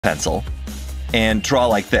pencil and draw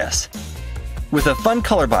like this. With a fun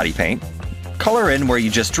color body paint, color in where you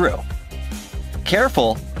just drew.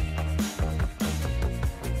 Careful!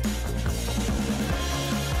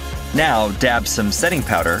 Now dab some setting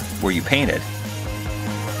powder where you painted.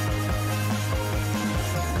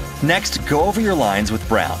 Next, go over your lines with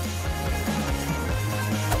brown.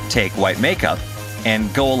 Take white makeup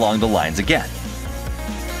and go along the lines again.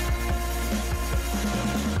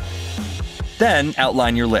 Then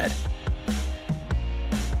outline your lid.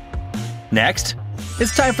 Next,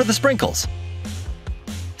 it's time for the sprinkles.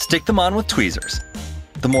 Stick them on with tweezers.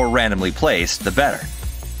 The more randomly placed, the better.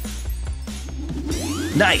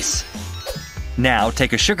 Nice! Now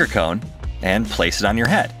take a sugar cone and place it on your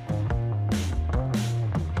head.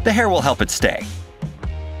 The hair will help it stay.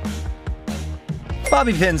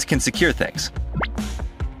 Bobby pins can secure things.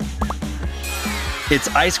 It's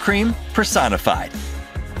ice cream personified.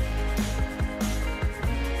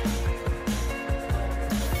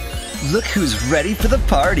 Look who's ready for the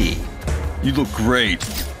party! You look great.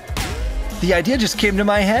 The idea just came to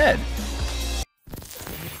my head.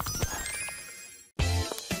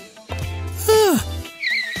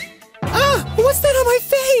 What's that on my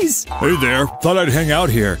face? Hey there, thought I'd hang out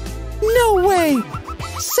here. No way!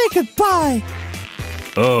 Say goodbye!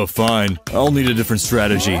 Oh, fine. I'll need a different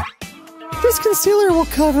strategy. This concealer will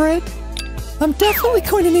cover it. I'm definitely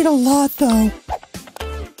going to need a lot, though.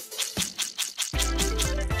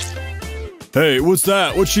 Hey, what's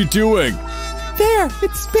that? What's she doing? There!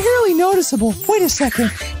 It's barely noticeable. Wait a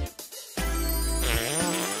second.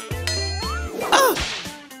 Ah!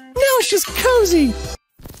 Now it's just cozy!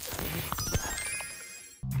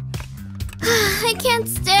 I can't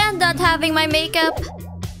stand not having my makeup.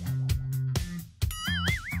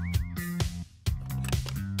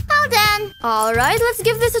 All done. Alright, let's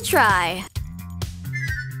give this a try.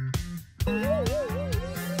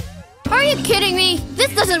 Are you kidding me?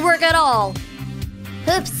 This doesn't work at all.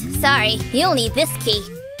 Oops, sorry. You'll need this key.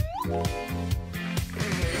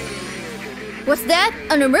 What's that?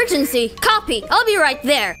 An emergency. Copy. I'll be right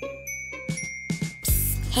there.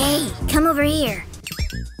 Psst. Hey, come over here.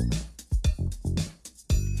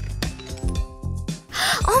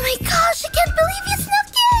 Oh my gosh, I can't believe you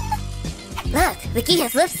snuck in! Look, the key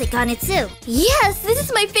has lipstick on it too. Yes, this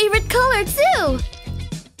is my favorite color too!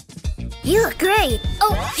 You look great!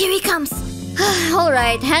 Oh, here he comes!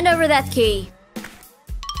 Alright, hand over that key.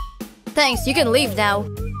 Thanks, you can leave now.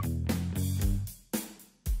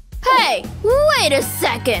 Hey, wait a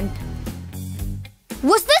second!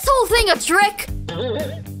 Was this whole thing a trick?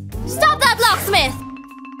 Stop that, locksmith!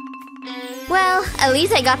 Well, at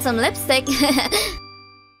least I got some lipstick.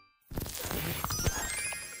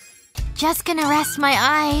 Just gonna rest my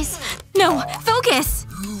eyes. No, focus!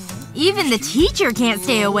 Even the teacher can't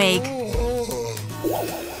stay awake.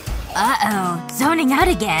 Uh-oh, zoning out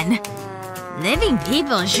again. Living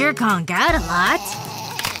people sure conk out a lot.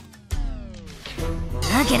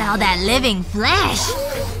 Look at all that living flesh.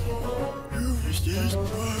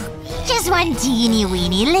 Just one teeny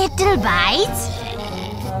weeny little bite.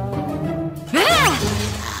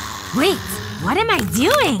 Ah! Wait, what am I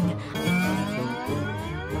doing?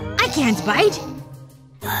 I can't bite.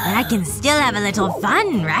 But I can still have a little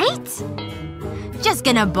fun, right? Just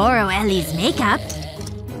gonna borrow Ellie's makeup.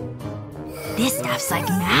 This stuff's like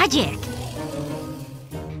magic.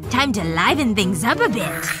 Time to liven things up a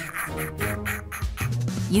bit.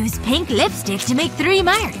 Use pink lipstick to make 3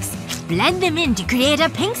 marks. Blend them in to create a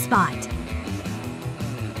pink spot.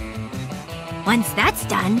 Once that's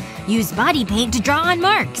done, use body paint to draw on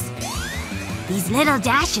marks. These little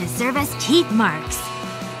dashes serve as teeth marks.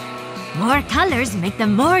 More colors make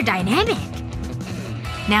them more dynamic.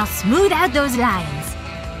 Now smooth out those lines.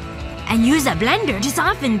 And use a blender to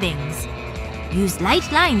soften things. Use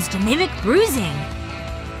light lines to mimic bruising.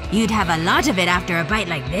 You'd have a lot of it after a bite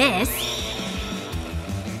like this.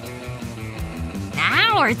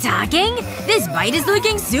 Now we're talking! This bite is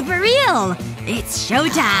looking super real! It's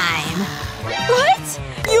showtime! What?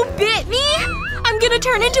 You bit me? I'm gonna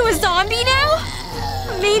turn into a zombie now?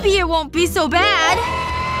 Maybe it won't be so bad.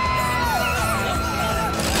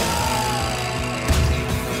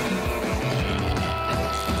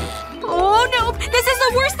 Oh no! This is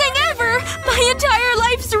the worst thing ever! My entire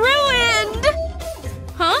life's ruined!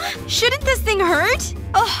 Huh? Shouldn't this thing hurt?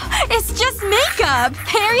 Oh, it's just makeup!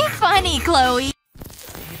 Very funny, Chloe.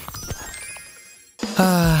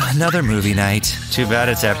 Another movie night. Too bad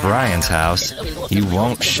it's at Brian's house. He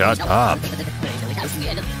won't shut up.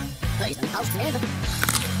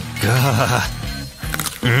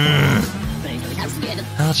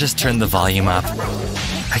 I'll just turn the volume up.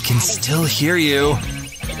 I can still hear you.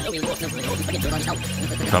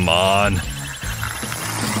 Come on.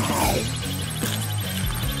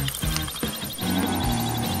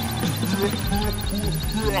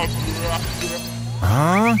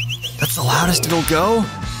 Huh? That's the loudest it'll go?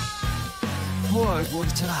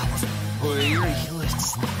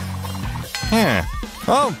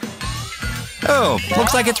 Oh. Oh,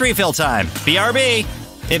 looks like it's refill time. BRB.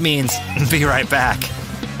 It means be right back.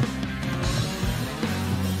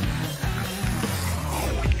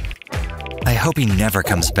 I hope he never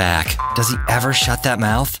comes back. Does he ever shut that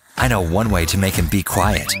mouth? I know one way to make him be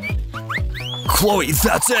quiet. Chloe,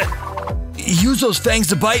 that's it! Use those fangs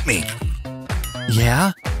to bite me!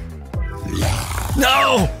 Yeah?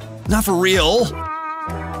 No! Not for real!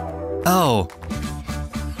 Oh.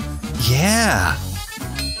 Yeah.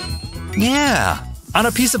 Yeah. On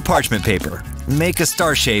a piece of parchment paper, make a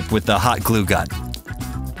star shape with the hot glue gun.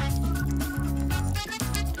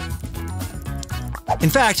 In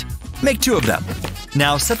fact, make 2 of them.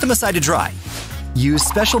 Now set them aside to dry. Use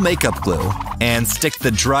special makeup glue and stick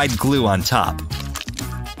the dried glue on top.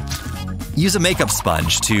 Use a makeup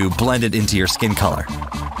sponge to blend it into your skin color.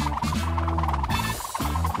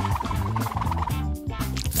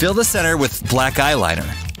 Fill the center with black eyeliner,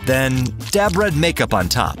 then dab red makeup on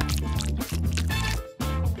top.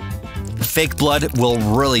 Fake blood will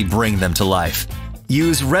really bring them to life.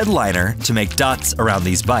 Use red liner to make dots around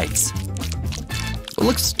these bites. It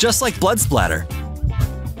looks just like blood splatter.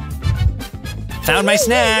 Found my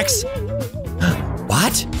snacks!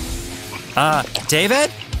 What?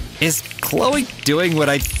 David? Is Chloe doing what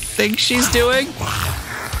I think she's doing? Ah!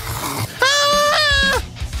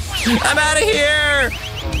 I'm out of here!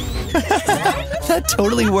 That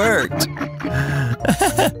totally worked.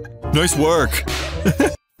 Nice work.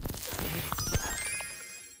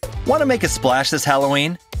 Want to make a splash this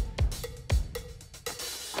Halloween?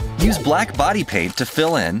 Use black body paint to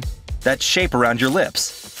fill in that shape around your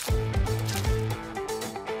lips.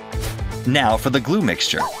 Now for the glue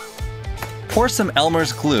mixture. Pour some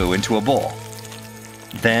Elmer's glue into a bowl.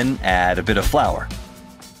 Then add a bit of flour.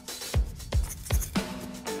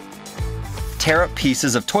 Tear up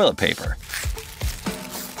pieces of toilet paper.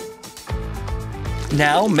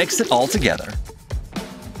 Now mix it all together.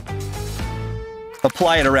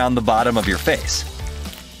 Apply it around the bottom of your face.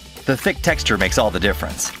 The thick texture makes all the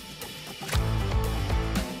difference.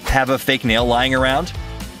 Have a fake nail lying around?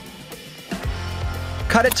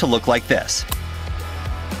 Cut it to look like this.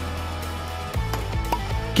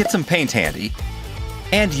 Get some paint handy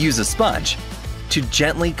and use a sponge to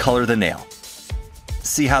gently color the nail.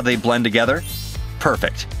 See how they blend together?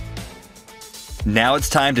 Perfect. Now it's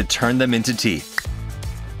time to turn them into teeth.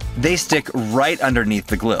 They stick right underneath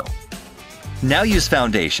the glue. Now use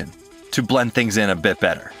foundation to blend things in a bit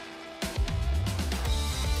better.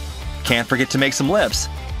 Can't forget to make some lips.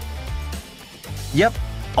 Yep,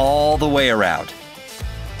 all the way around.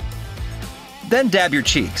 Then dab your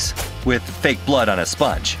cheeks with fake blood on a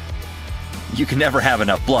sponge. You can never have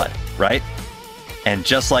enough blood, right? And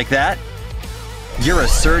just like that, you're a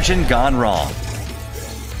surgeon gone wrong.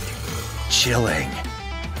 Chilling.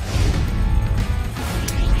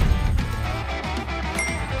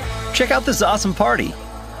 Check out this awesome party.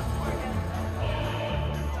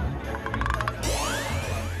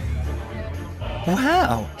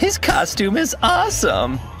 Wow, his costume is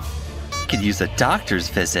awesome. Could use a doctor's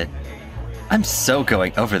visit. I'm so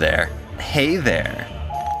going over there. Hey there.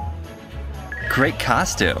 Great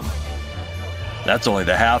costume. That's only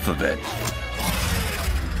the half of it.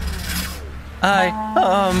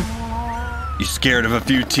 You scared of a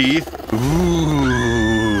few teeth?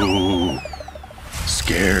 Ooh.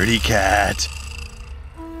 Scaredy cat.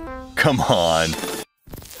 Come on.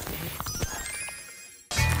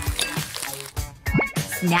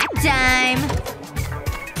 Snack time!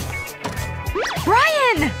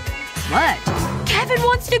 Brian! What? Kevin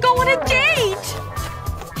wants to go on a date!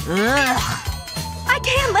 Ugh. I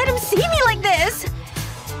can't let him see me like this!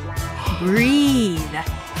 Breathe.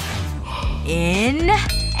 In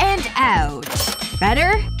and out.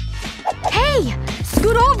 Better? Hey!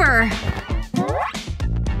 Scoot over!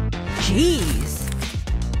 Jeez.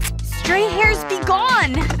 Stray hairs be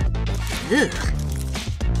gone! Ugh.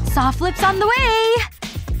 Soft lips on the way!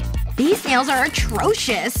 These nails are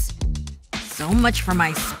atrocious. So much for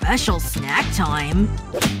my special snack time.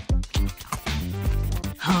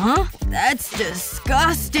 Huh? That's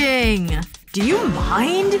disgusting! Do you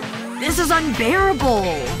mind? This is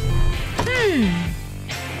unbearable!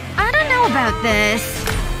 I don't know about this.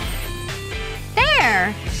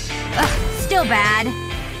 There! Ugh, still bad.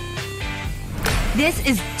 This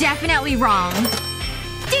is definitely wrong.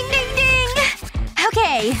 Ding ding ding!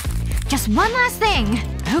 Okay. Just one last thing.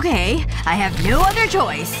 Okay, I have no other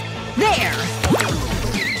choice. There!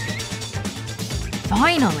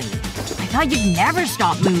 Finally. I thought you'd never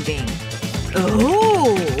stop moving.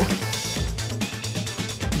 Oh!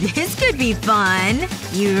 This could be fun.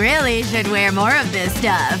 You really should wear more of this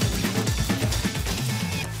stuff.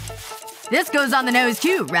 This goes on the nose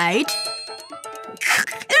too, right?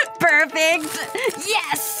 Perfect!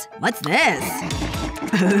 Yes! What's this?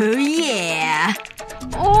 Oh yeah.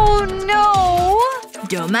 Oh no!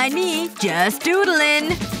 Don't mind me, just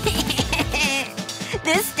doodling.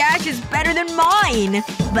 This stash is better than mine!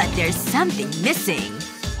 But there's something missing.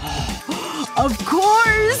 Of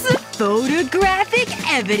course! Photographic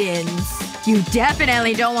evidence! You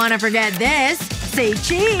definitely don't want to forget this. Say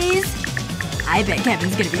cheese! I bet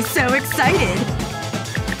Kevin's gonna be so excited.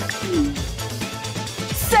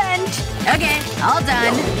 Sent! Okay, all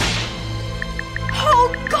done.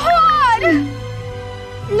 Oh god!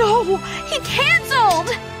 No! He cancelled!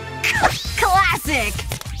 Classic!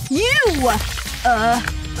 You!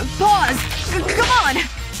 Pause. Come on!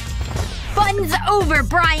 Fun's over,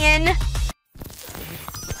 Brian!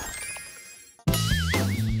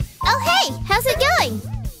 Oh hey, how's it going?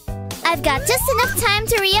 I've got just enough time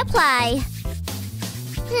to reapply.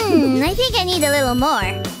 I think I need a little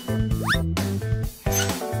more.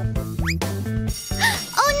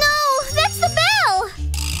 Oh no! That's the bell!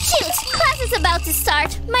 Shoot! Class is about to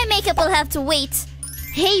start. My makeup will have to wait.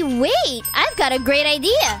 Hey, wait! I've got a great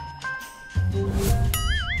idea!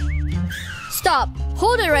 Stop!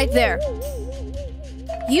 Hold it right there.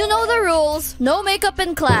 You know the rules. No makeup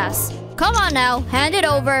in class. Come on now, hand it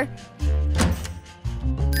over.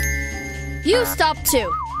 You stop too.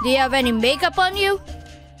 Do you have any makeup on you?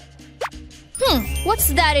 What's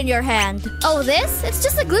that in your hand? Oh, this? It's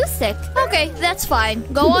just a glue stick. Okay, that's fine.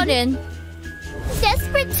 Go on in.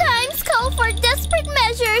 Desperate times call for desperate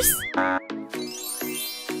measures.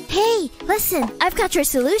 Hey, listen. I've got your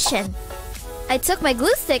solution. I took my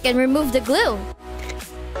glue stick and removed the glue.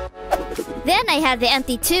 Then I had the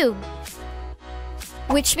empty tube,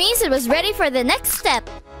 which means it was ready for the next step.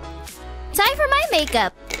 Time for my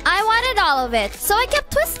makeup. I wanted all of it, so I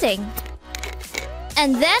kept twisting.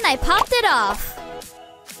 And then I popped it off.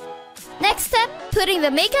 Next step, putting the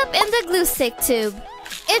makeup in the glue stick tube.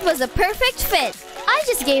 It was a perfect fit. I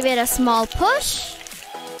just gave it a small push.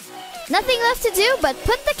 Nothing left to do but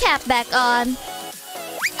put the cap back on.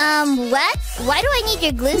 What? Why do I need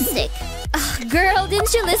your glue stick? Ugh, girl,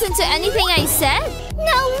 didn't you listen to anything I said?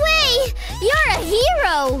 No way! You're a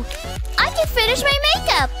hero! I can finish my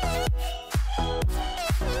makeup!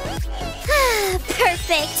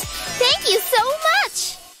 Perfect! Thank you so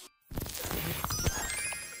much!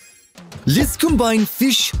 Let's combine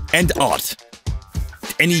fish and art.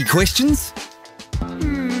 Any questions?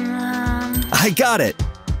 I got it.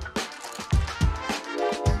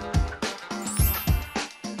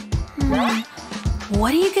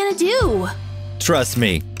 What are you gonna do? Trust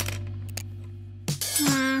me.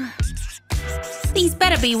 These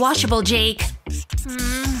better be washable, Jake.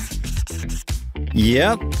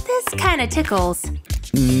 Yep. This kinda tickles.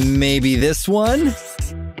 Maybe this one?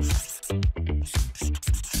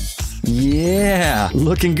 Yeah,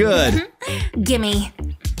 looking good. Gimme.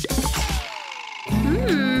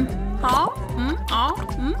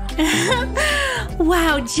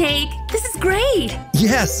 Wow, Jake, this is great.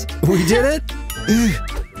 Yes, we did it.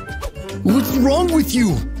 What's wrong with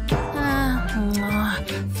you?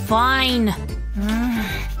 Fine.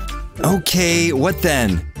 Okay, what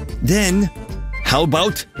then? Then, how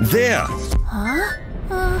about there?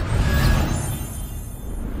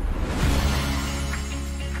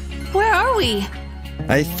 Where are we?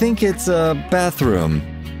 I think it's a bathroom.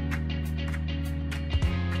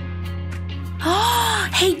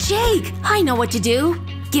 Hey, Jake, I know what to do.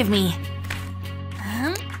 Give me.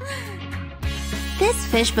 This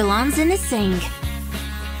fish belongs in the sink.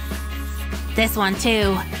 This one,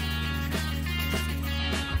 too.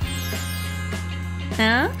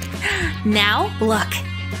 Huh? Now, look.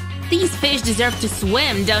 These fish deserve to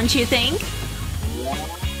swim, don't you think?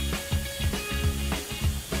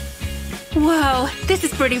 Whoa, this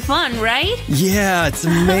is pretty fun, right? Yeah, it's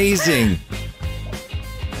amazing.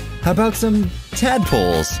 How about some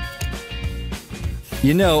tadpoles?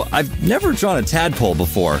 You know, I've never drawn a tadpole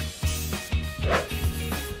before.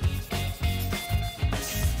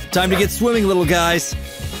 Time to get swimming, little guys.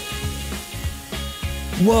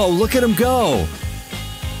 Whoa, look at them go.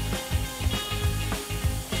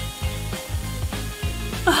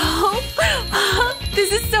 Oh,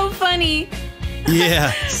 this is so funny.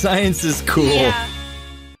 Yeah, science is cool. Yeah.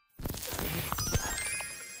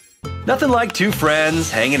 Nothing like two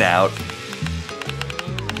friends hanging out.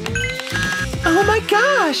 Oh my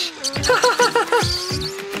gosh!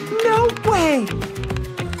 No way!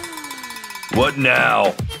 What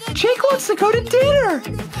now? Jake wants to go to dinner!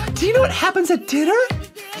 Do you know what happens at dinner?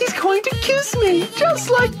 He's going to kiss me, just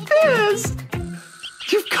like this!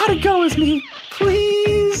 You've got to go with me,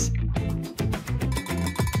 please!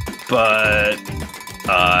 But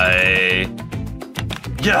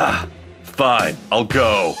Yeah, fine, I'll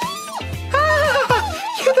go.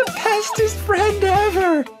 Ah, you're the bestest friend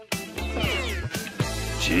ever!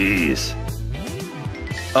 Jeez.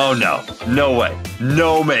 Oh no, no way,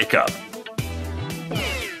 no makeup.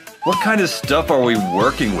 What kind of stuff are we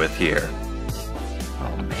working with here?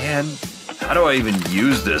 Oh man, how do I even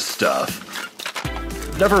use this stuff?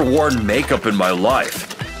 Never worn makeup in my life.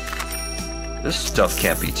 This stuff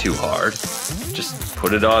can't be too hard. Just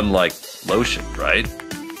put it on like lotion, right?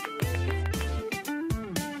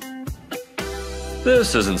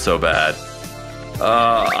 This isn't so bad.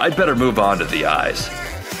 I'd better move on to the eyes.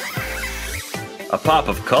 A pop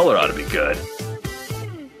of color ought to be good.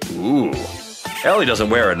 Ooh, Ellie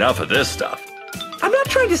doesn't wear enough of this stuff. I'm not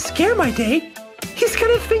trying to scare my date. He's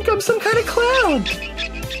gonna think I'm some kind of clown.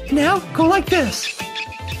 Now, go like this.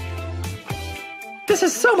 This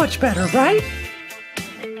is so much better, right?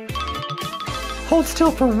 Hold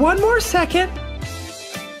still for one more second.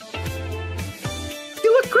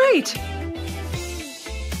 You look great.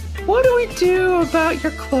 What do we do about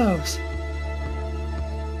your clothes?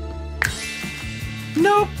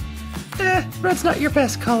 Nope. Red's not your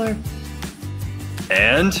best color.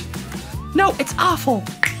 And? No, it's awful.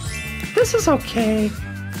 This is okay.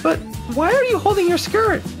 But why are you holding your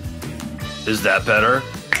skirt? Is that better?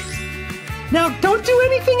 Now, don't do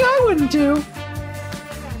anything I wouldn't do.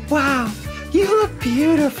 Wow, you look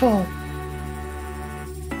beautiful.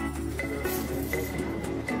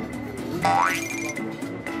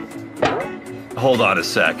 Hold on a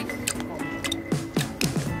sec.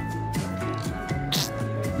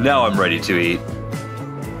 Now I'm ready to eat.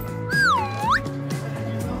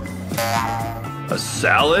 A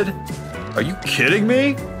salad? Are you kidding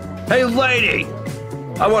me? Hey lady!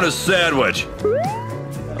 I want a sandwich.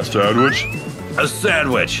 A sandwich? A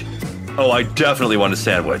sandwich! Oh, I definitely want a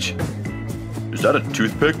sandwich. Is that a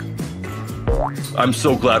toothpick? I'm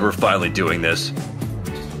so glad we're finally doing this.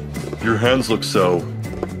 Your hands look so...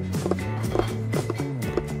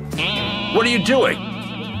 What are you doing?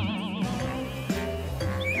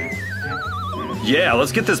 Yeah,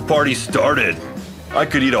 let's get this party started. I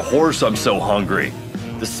could eat a horse, I'm so hungry.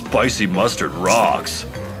 This spicy mustard rocks.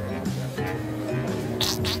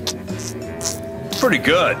 Pretty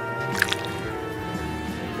good.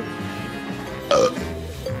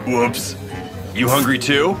 Whoops. You hungry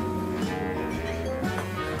too?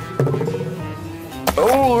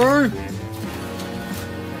 Oh!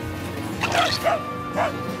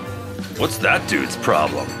 What's that dude's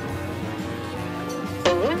problem?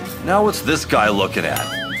 Now what's this guy looking at?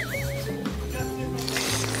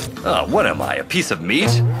 Oh, what am I, a piece of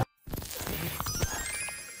meat?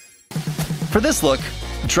 For this look,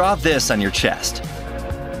 draw this on your chest.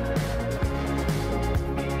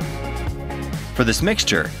 For this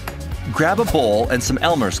mixture, grab a bowl and some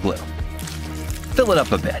Elmer's glue. Fill it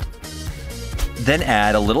up a bit. Then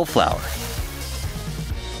add a little flour.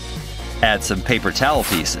 Add some paper towel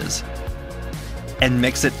pieces. And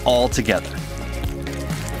mix it all together.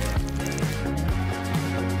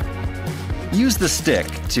 Use the stick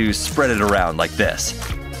to spread it around like this.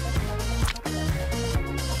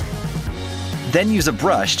 Then use a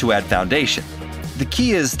brush to add foundation. The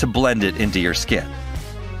key is to blend it into your skin.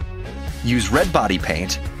 Use red body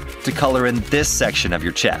paint to color in this section of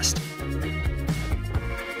your chest.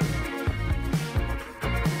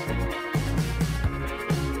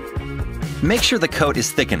 Make sure the coat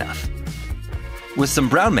is thick enough. With some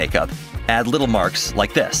brown makeup, add little marks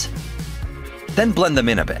like this. Then blend them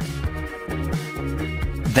in a bit.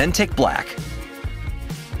 Then take black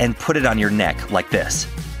and put it on your neck like this.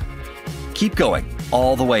 Keep going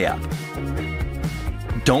all the way up.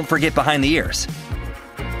 Don't forget behind the ears.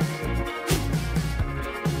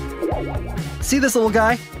 See this little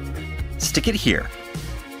guy? Stick it here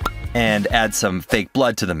and add some fake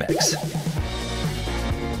blood to the mix.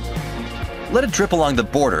 Let it drip along the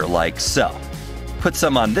border like so. Put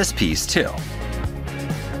some on this piece too.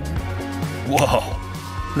 Whoa,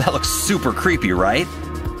 that looks super creepy, right?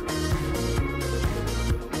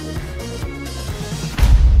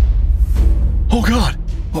 Oh God,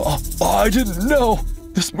 I didn't know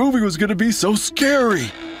this movie was gonna be so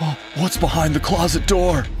scary. What's behind the closet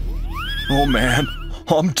door? Oh man,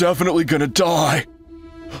 I'm definitely gonna die.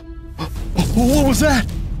 What was that?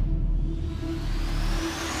 Hey,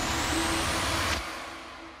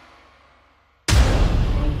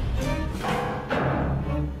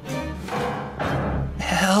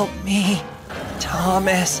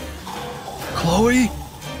 promise. Chloe?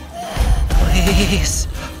 Please.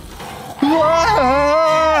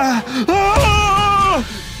 Ah! Ah!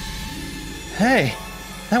 Hey,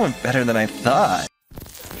 that went better than I thought.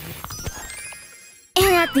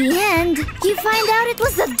 And at the end, you find out it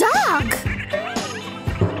was the dog.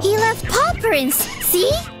 He left paw prints,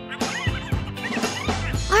 see?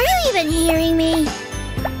 Are you even hearing me?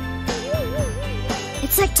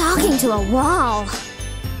 It's like talking to a wall.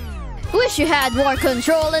 Wish you had more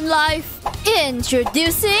control in life.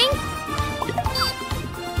 Introducing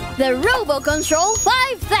the Robo-Control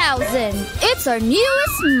 5000. It's our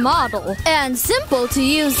newest model and simple to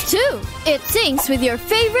use too. It syncs with your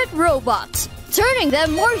favorite robots, turning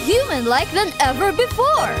them more human-like than ever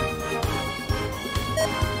before.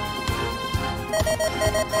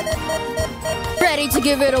 Ready to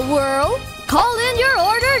give it a whirl? Call in your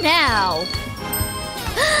order now.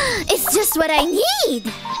 It's just what I need.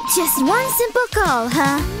 Just one simple call,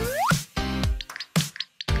 huh?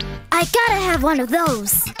 I gotta have one of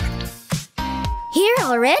those. Here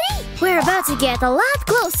already? We're about to get a lot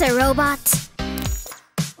closer, robot.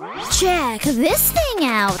 Check this thing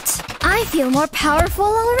out. I feel more powerful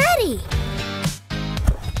already.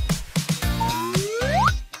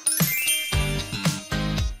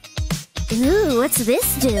 Ooh, what's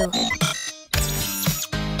this do?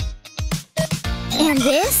 And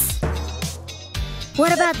this?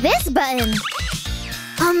 What about this button?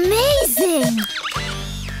 Amazing!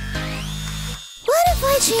 What if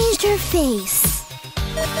I changed her face?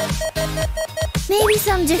 Maybe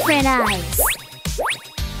some different eyes.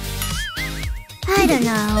 I don't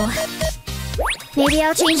know. Maybe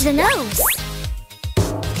I'll change the nose.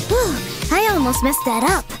 Whew, I almost messed that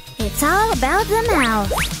up. It's all about the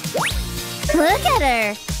mouth. Look at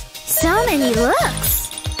her! So many looks!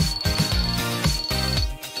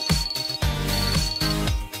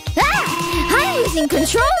 Ah! I'm losing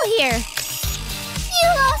control here! You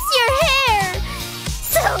lost your hair!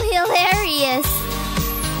 So hilarious!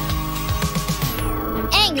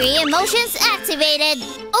 Angry emotions activated!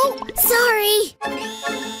 Oh, sorry!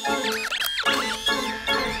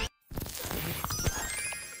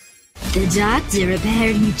 The doctor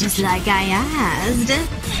repaired me just like I asked.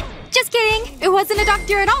 Just kidding. It wasn't a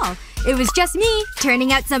doctor at all. It was just me,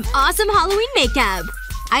 turning out some awesome Halloween makeup.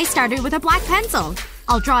 I started with a black pencil.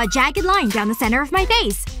 I'll draw a jagged line down the center of my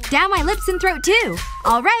face. Down my lips and throat too.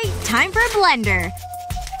 Alright, time for a blender.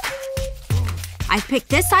 I've picked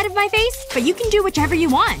this side of my face, but you can do whichever you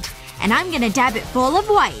want. And I'm gonna dab it full of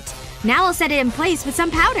white. Now I'll set it in place with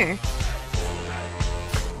some powder.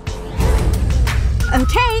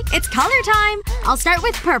 Okay, it's color time! I'll start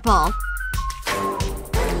with purple.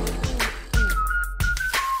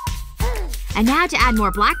 And now to add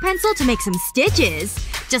more black pencil to make some stitches.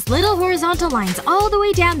 Just little horizontal lines all the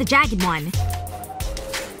way down the jagged one.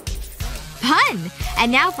 Fun!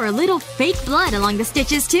 And now for a little fake blood along the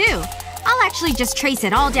stitches too. I'll actually just trace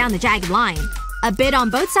it all down the jagged line. A bit on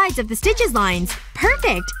both sides of the stitches lines.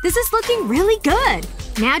 Perfect! This is looking really good!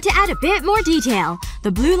 Now to add a bit more detail.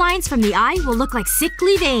 The blue lines from the eye will look like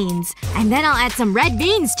sickly veins. And then I'll add some red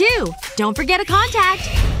veins too. Don't forget a contact.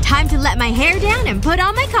 Time to let my hair down and put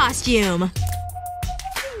on my costume.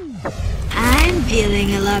 I'm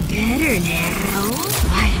feeling a lot better now.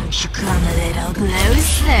 Why don't you come a little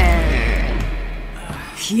closer?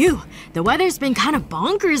 Phew. The weather's been kind of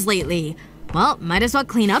bonkers lately. Well, might as well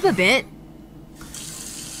clean up a bit.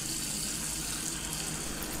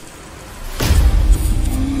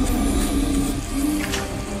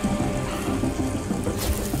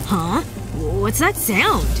 Huh? What's that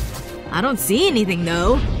sound? I don't see anything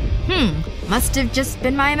though. Must have just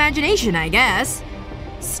been my imagination, I guess.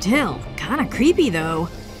 Still, kinda creepy though.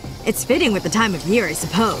 It's fitting with the time of year, I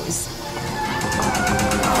suppose.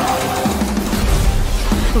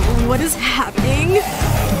 What is happening?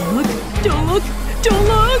 Don't look! Don't look! Don't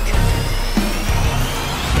look!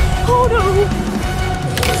 Oh no!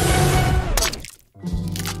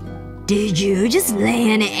 Did you just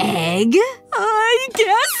lay an egg? I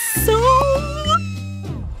guess so.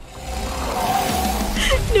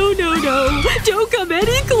 No, no, no. Don't come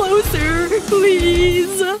any closer,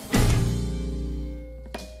 please.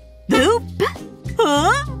 Boop.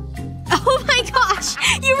 Huh? Oh my gosh!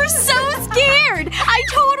 You were so scared! I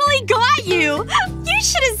totally got you! You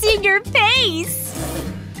should have seen your face!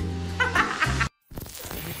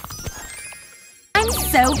 I'm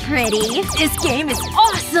so pretty. This game is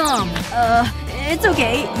awesome! It's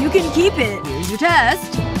okay. You can keep it. Here's your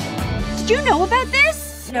test. Did you know about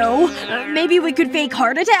this? No. Maybe we could fake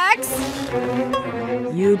heart attacks?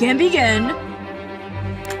 You can begin.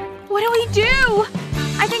 What do we do?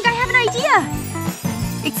 I think I have an idea.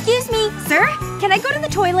 Excuse me, sir? Can I go to the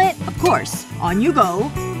toilet? Of course. On you go.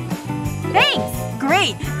 Thanks!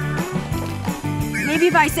 Great. Maybe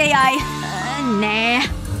if I say nah.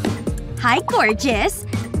 Hi, gorgeous.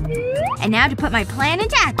 And now to put my plan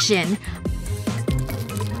into action.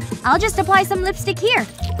 I'll just apply some lipstick here.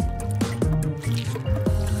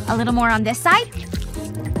 A little more on this side.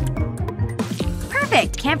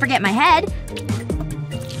 Perfect! Can't forget my head.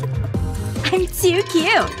 I'm too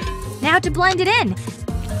cute. Now to blend it in.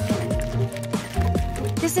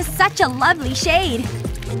 This is such a lovely shade.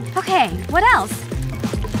 Okay, what else?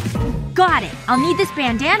 Got it. I'll need this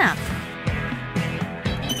bandana.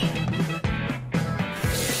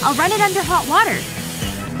 I'll run it under hot water.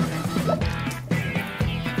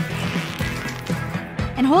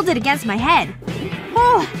 And hold it against my head.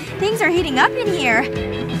 Oh, things are heating up in here.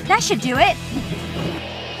 That should do it.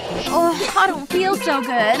 Oh, I don't feel so good.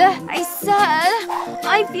 I said,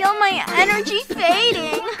 I feel my energy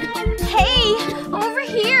fading. Hey, over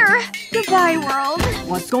here. Goodbye, world.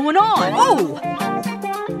 What's going on? Oh!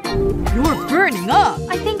 You're burning up.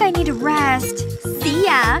 I think I need a rest. See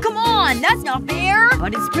ya. Come on, that's not fair.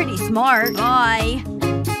 But it's pretty smart. Bye.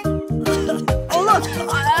 Oh look,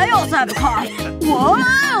 I also have a cough.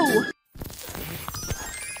 Whoa!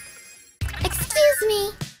 Excuse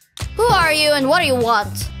me. Who are you and what do you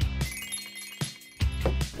want?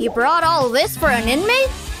 You brought all this for an inmate?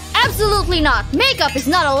 Absolutely not. Makeup is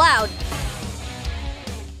not allowed.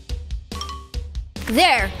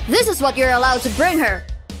 There. This is what you're allowed to bring her.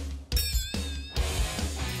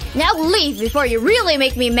 Now leave before you really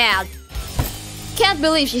make me mad. Can't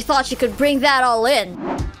believe she thought she could bring that all in.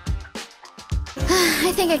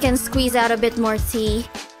 I think I can squeeze out a bit more tea.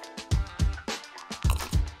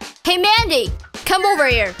 Hey Mandy! Come over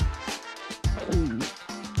here.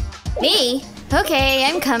 Me? Okay,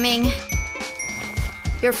 I'm coming.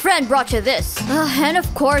 Your friend brought you this. And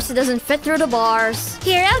of course it doesn't fit through the bars.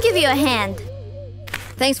 Here, I'll give you a hand.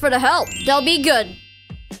 Thanks for the help. That'll be good.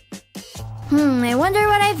 I wonder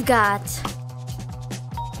what I've got.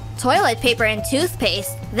 Toilet paper and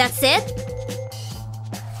toothpaste. That's it?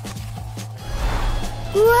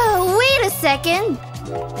 Whoa, wait a second.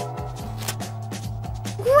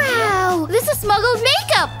 Wow, this is smuggled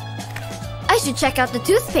makeup! I should check out the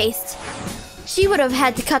toothpaste. She would have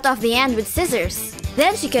had to cut off the end with scissors.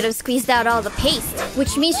 Then she could have squeezed out all the paste,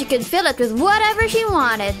 which means she could fill it with whatever she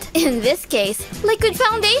wanted. In this case, liquid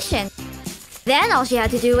foundation. Then all she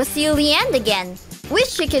had to do was seal the end again, which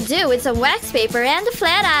she could do with some wax paper and a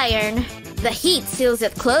flat iron. The heat seals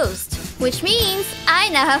it closed, which means I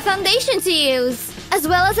now have foundation to use, as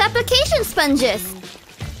well as application sponges.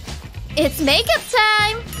 It's makeup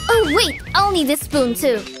time! Oh wait, I'll need this spoon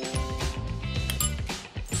too.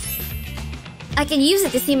 I can use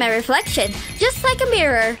it to see my reflection, just like a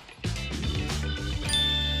mirror.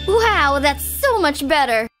 Wow, that's so much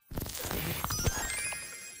better.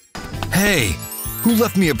 Hey, who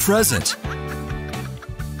left me a present?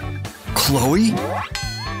 Chloe?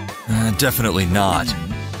 Definitely not.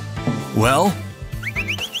 Well?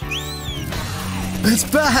 It's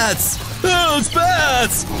bats! Oh, it's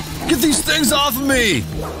bats! Get these things off of me!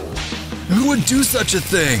 Who would do such a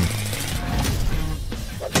thing?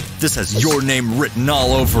 This has your name written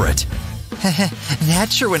all over it. That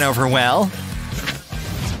sure went over well.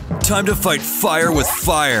 Time to fight fire with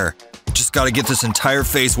fire. Just gotta get this entire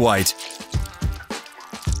face white.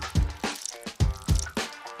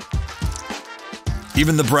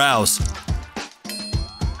 Even the brows.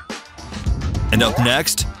 And up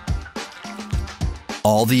next,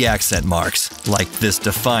 all the accent marks, like this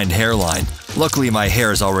defined hairline. Luckily my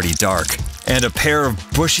hair is already dark. And a pair of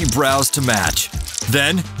bushy brows to match.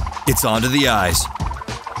 Then, it's onto the eyes.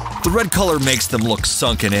 The red color makes them look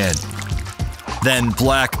sunken in. Then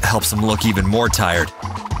black helps them look even more tired.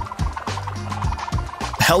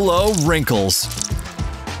 Hello, wrinkles.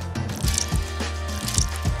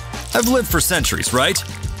 I've lived for centuries, right?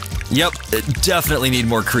 Yep, definitely need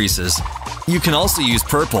more creases. You can also use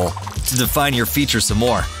purple to define your features some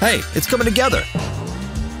more. Hey, it's coming together.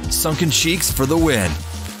 Sunken cheeks for the win.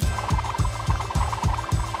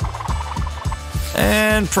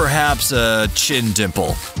 And perhaps a chin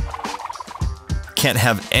dimple. Can't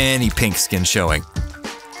have any pink skin showing.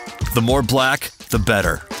 The more black, the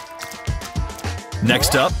better.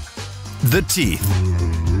 Next up, the teeth.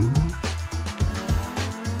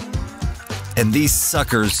 And these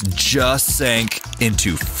suckers just sank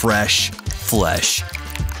into fresh flesh.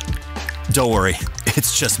 Don't worry,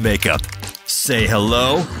 it's just makeup. Say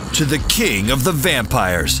hello to the king of the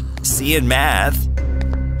vampires. See you in math.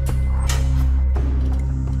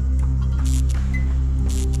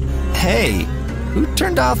 Hey, who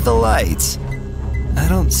turned off the lights? I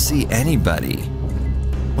don't see anybody.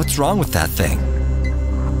 What's wrong with that thing?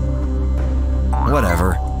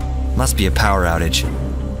 Whatever. Must be a power outage.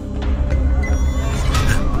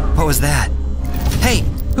 What was that? Hey,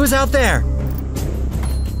 who's out there?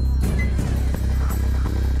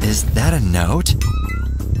 Is that a note?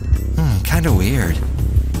 Kinda weird.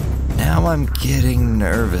 Now I'm getting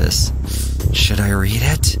nervous. Should I read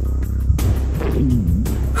it?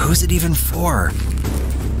 Who's it even for?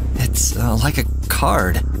 It's like a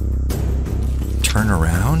card. Turn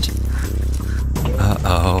around?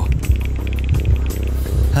 Uh-oh.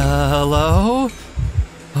 Hello?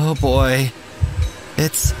 Oh boy.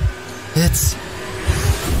 It's...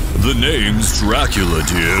 The name's Dracula,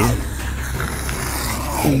 dear.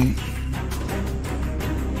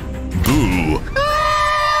 Boo.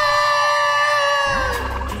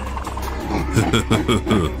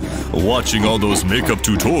 Watching all those makeup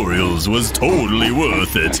tutorials was totally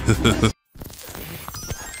worth it.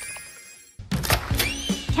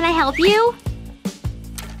 Can I help you?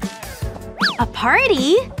 A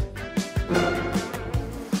party?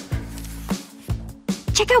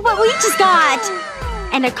 Check out what we just got!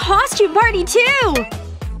 And a costume party, too!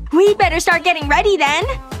 We better start getting ready then!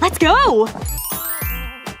 Let's go!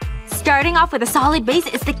 Starting off with a solid base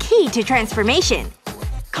is the key to transformation.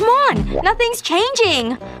 Come on! Nothing's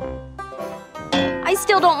changing! I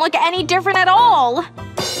still don't look any different at all!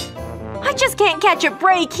 I just can't catch a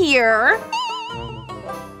break here!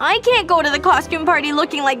 I can't go to the costume party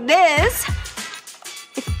looking like this!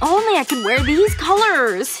 If only I could wear these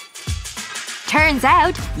colors! Turns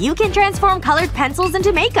out, you can transform colored pencils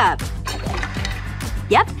into makeup.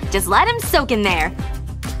 Yep, just let them soak in there.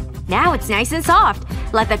 Now it's nice and soft.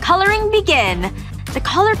 Let the coloring begin. The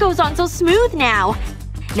color goes on so smooth now.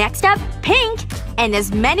 Next up, pink! And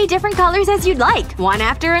as many different colors as you'd like, one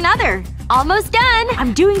after another. Almost done!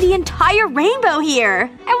 I'm doing the entire rainbow here!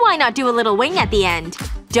 And why not do a little wing at the end?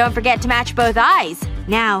 Don't forget to match both eyes.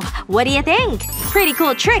 Now, what do you think? Pretty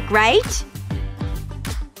cool trick, right?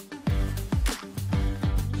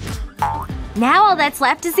 Now all that's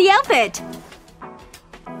left is the outfit.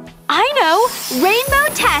 I know!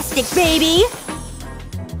 Rainbow-tastic, baby!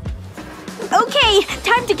 Okay,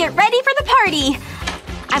 time to get ready for the party!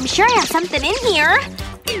 I'm sure I have something in here.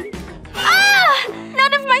 Ah!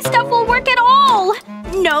 None of my stuff will work at all!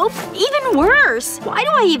 Nope, even worse. Why do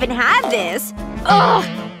I even have this? Ugh!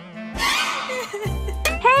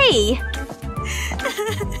 Hey!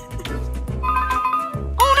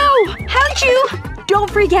 Oh no! How'd you… Don't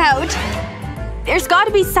freak out. There's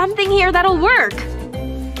gotta be something here that'll work.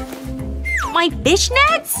 My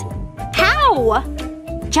fishnets? How?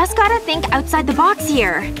 Just gotta think outside the box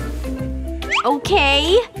here.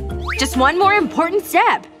 Okay. Just one more important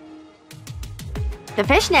step. The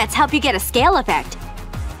fishnets help you get a scale effect.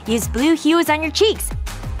 Use blue hues on your cheeks.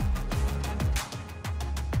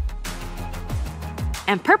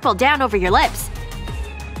 And purple down over your lips.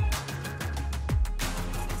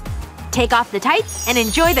 Take off the tights and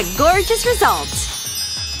enjoy the gorgeous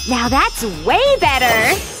results. Now that's way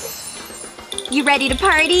better! You ready to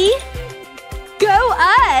party? Go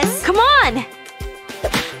us! Come on!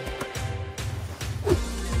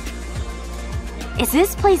 Is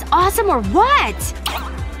this place awesome or what?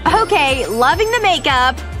 Okay, loving the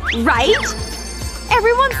makeup. Right?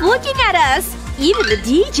 Everyone's looking at us! Even the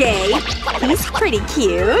DJ. He's pretty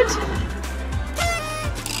cute.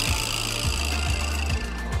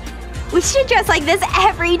 We should dress like this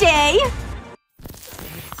every day.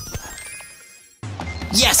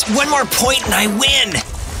 Yes, one more point and I win!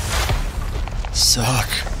 Suck.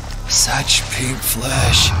 Such pink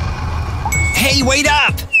flesh. Hey, wait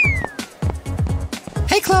up!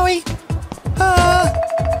 Hey, Chloe.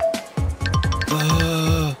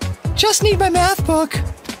 Just need my math book.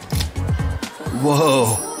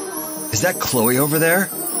 Whoa. Is that Chloe over there?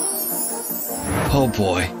 Oh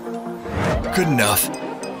boy. Good enough.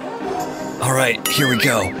 Alright, here we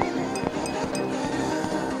go.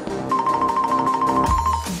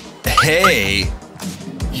 Hey!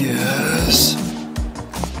 Yes?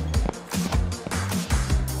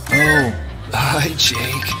 Oh, hi,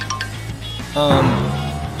 Jake.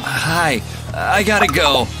 Hi. I gotta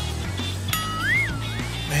go.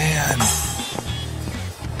 Man.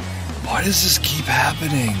 Why does this keep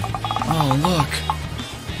happening? Oh, look.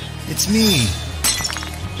 It's me.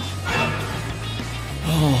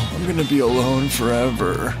 Oh, I'm gonna be alone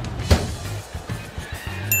forever.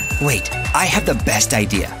 Wait, I have the best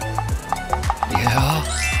idea. Yeah?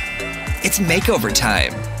 It's makeover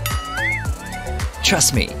time.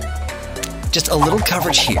 Trust me. Just a little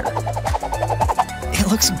coverage here. It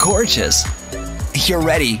looks gorgeous. You're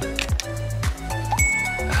ready.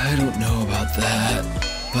 I don't know about that,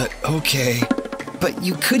 but okay. But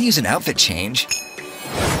you could use an outfit change.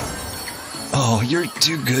 Oh, you're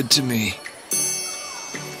too good to me.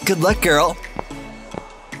 Good luck, girl.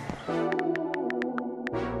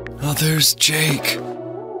 Oh, there's Jake.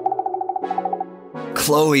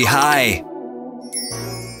 Chloe, hi.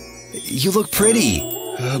 You look pretty.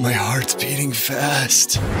 My heart's beating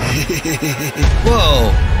fast.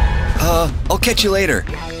 Whoa. I'll catch you later.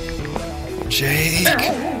 Jake.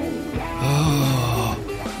 Oh,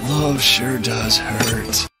 love sure does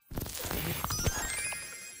hurt.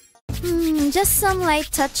 Just some light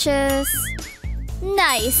touches.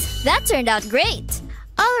 Nice. That turned out great.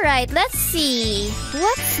 Alright, let's see.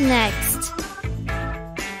 What's next?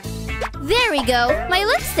 There we go. My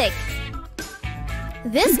lipstick.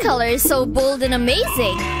 This color is so bold and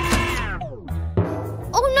amazing.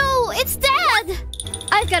 Oh no, it's Dad!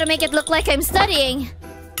 I've got to make it look like I'm studying.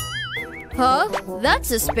 Huh? That's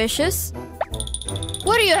suspicious.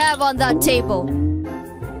 What do you have on that table?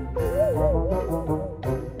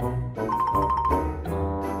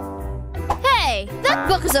 Hey, that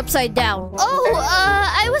book is upside down. Oh,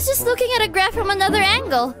 I was just looking at a graph from another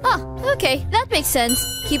angle. Oh, okay, that makes sense.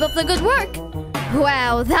 Keep up the good work.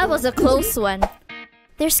 Wow, that was a close one.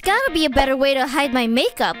 There's gotta be a better way to hide my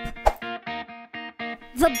makeup.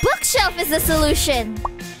 The bookshelf is the solution!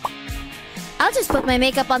 I'll just put my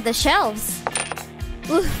makeup on the shelves.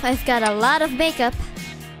 Oof, I've got a lot of makeup.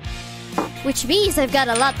 Which means I've got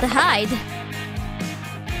a lot to hide.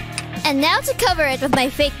 And now to cover it with my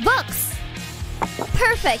fake books.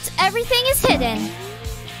 Perfect, everything is hidden.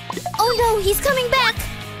 Oh no, he's coming back!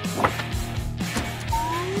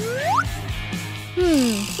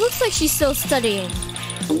 Looks like she's still studying.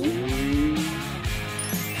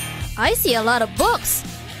 I see a lot of books.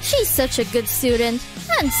 She's such a good student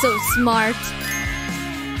and so smart.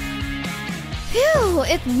 Phew,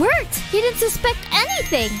 it worked. He didn't suspect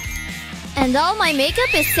anything. And all my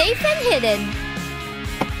makeup is safe and hidden.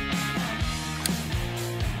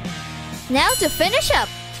 Now to finish up.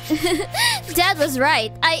 Dad was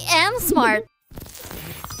right. I am smart.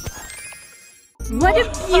 What a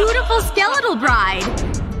beautiful skeletal bride!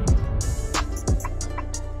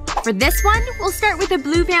 For this one, we'll start with a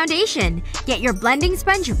blue foundation. Get your blending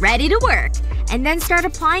sponge ready to work. And then start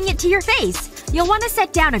applying it to your face. You'll want to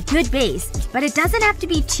set down a good base, but it doesn't have to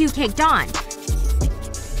be too caked on.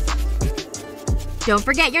 Don't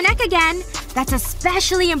forget your neck again. That's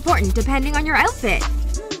especially important depending on your outfit.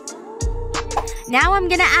 Now I'm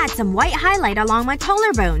gonna add some white highlight along my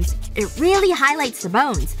collarbones. It really highlights the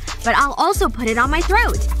bones. But I'll also put it on my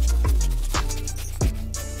throat.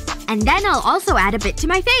 And then I'll also add a bit to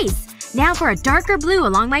my face. Now for a darker blue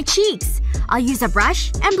along my cheeks. I'll use a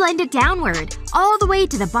brush and blend it downward, all the way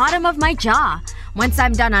to the bottom of my jaw. Once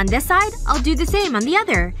I'm done on this side, I'll do the same on the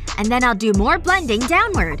other. And then I'll do more blending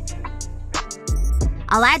downward.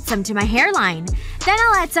 I'll add some to my hairline. Then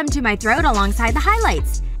I'll add some to my throat alongside the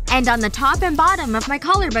highlights. And on the top and bottom of my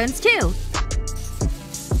collarbones too.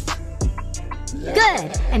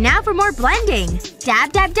 Good. And now for more blending.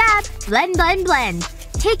 Dab, dab, dab. Blend, blend, blend.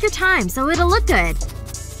 Take your time so it'll look good.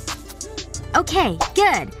 Okay,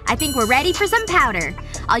 good. I think we're ready for some powder.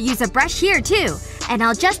 I'll use a brush here too. And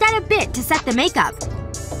I'll just add a bit to set the makeup.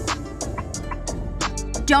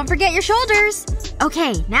 Don't forget your shoulders.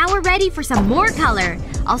 Okay, now we're ready for some more color.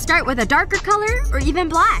 I'll start with a darker color or even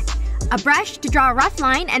black. A brush to draw a rough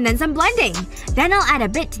line and then some blending. Then I'll add a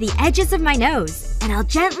bit to the edges of my nose. And I'll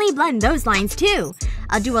gently blend those lines too.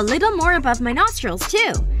 I'll do a little more above my nostrils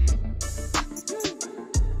too.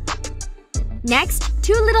 Next,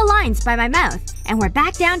 2 little lines by my mouth. And we're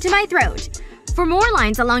back down to my throat. For more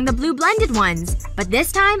lines along the blue blended ones. But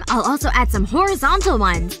this time, I'll also add some horizontal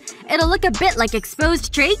ones. It'll look a bit like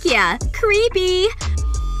exposed trachea. Creepy!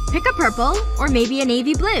 Pick a purple, or maybe a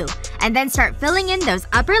navy blue. And then start filling in those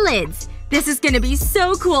upper lids. This is gonna be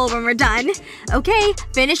so cool when we're done. Okay,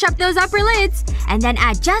 finish up those upper lids. And then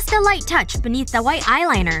add just a light touch beneath the white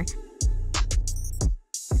eyeliner.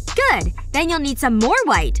 Good. Then you'll need some more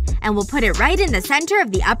white. And we'll put it right in the center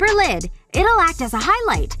of the upper lid. It'll act as a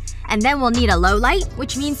highlight. And then we'll need a low light,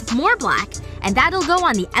 which means more black. And that'll go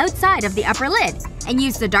on the outside of the upper lid. And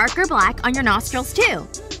use the darker black on your nostrils too.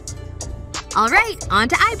 Alright, on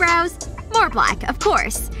to eyebrows. More black, of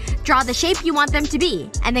course. Draw the shape you want them to be.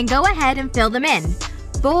 And then go ahead and fill them in.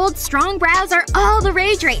 Bold, strong brows are all the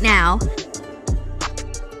rage right now.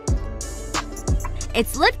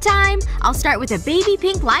 It's lip time! I'll start with a baby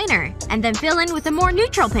pink liner. And then fill in with a more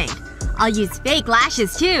neutral pink. I'll use fake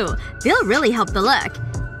lashes too. They'll really help the look.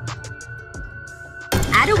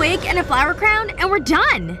 Add a wig and a flower crown and we're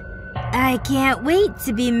done! I can't wait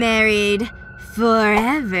to be married.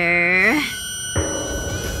 Forever.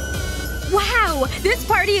 Wow! This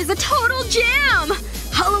party is a total jam!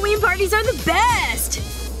 Halloween parties are the best!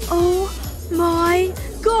 Oh my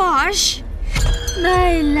gosh.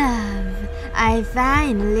 My love, I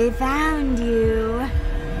finally found you.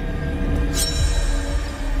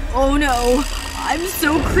 Oh no. I'm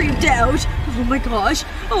so creeped out. Oh my gosh.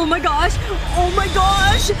 Oh my gosh. Oh my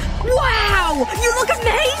gosh! Wow! You look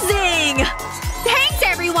amazing! Thanks,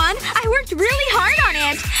 everyone! I worked really hard on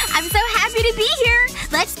it! I'm so happy to be here!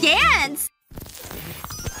 Let's dance!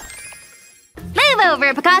 Move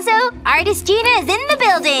over, Picasso! Artist Gina is in the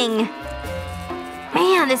building!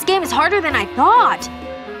 Man, this game is harder than I thought.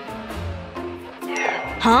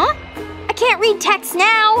 Huh? I can't read text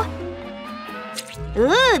now!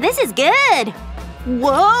 Ooh, this is good!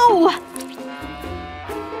 Whoa!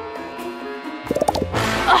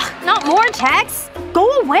 Ugh, not more text! Go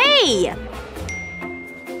away!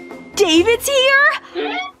 David's here?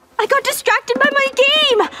 I got distracted by my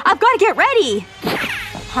game! I've gotta get ready!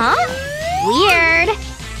 Huh? Weird.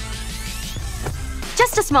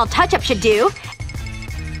 Just a small touch-up should do.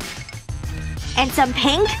 And some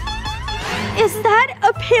pink? Is that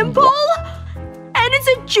a pimple? And it's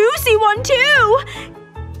a juicy one, too!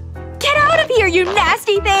 Get out of here, you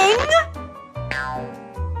nasty thing!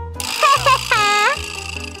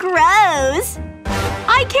 Gross.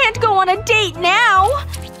 I can't go on a date now!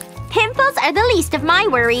 Pimples are the least of my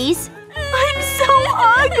worries. I'm so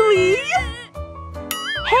ugly!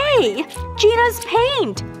 Hey! Gina's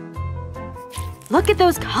paint! Look at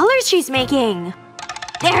those colors she's making!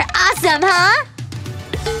 They're awesome, huh?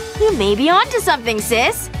 You may be onto something,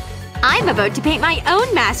 sis. I'm about to paint my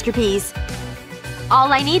own masterpiece.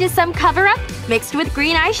 All I need is some cover-up mixed with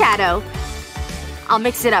green eyeshadow. I'll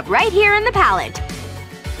mix it up right here in the palette.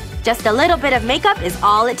 Just a little bit of makeup is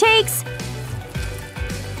all it takes.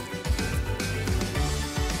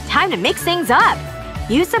 Time to mix things up.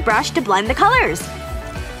 Use the brush to blend the colors.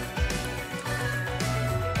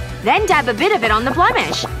 Then dab a bit of it on the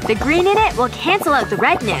blemish. The green in it will cancel out the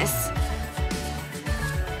redness.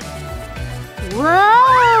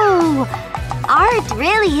 Whoa! Art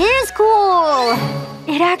really is cool!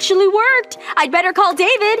 It actually worked! I'd better call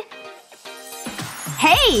David.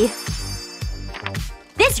 Hey!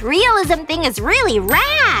 This realism thing is really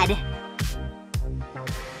rad!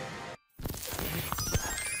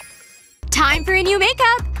 Time for a new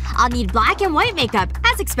makeup! I'll need black and white makeup,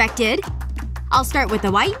 as expected. I'll start with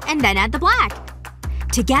the white and then add the black.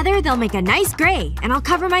 Together they'll make a nice gray, and I'll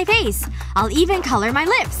cover my face. I'll even color my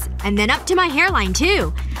lips. And then up to my hairline,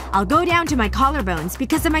 too. I'll go down to my collarbones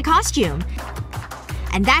because of my costume.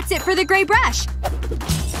 And that's it for the gray brush.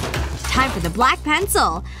 Time for the black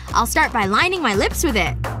pencil. I'll start by lining my lips with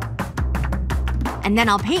it. And then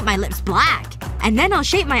I'll paint my lips black. And then I'll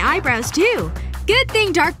shape my eyebrows, too. Good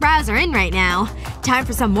thing dark brows are in right now. Time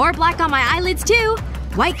for some more black on my eyelids, too.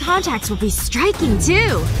 White contacts will be striking,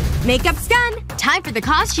 too. Makeup's done. Time for the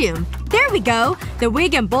costume. There we go. The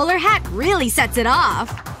wig and bowler hat really sets it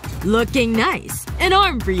off. Looking nice. An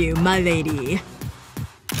arm for you, my lady.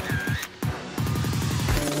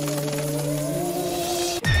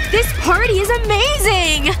 This party is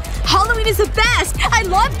amazing! Halloween is the best! I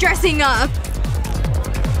love dressing up!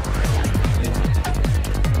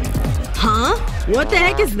 Huh? What the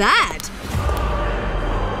heck is that?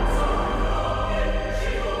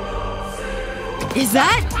 Is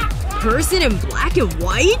that person in black and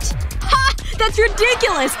white? Ha! That's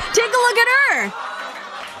ridiculous! Take a look at her!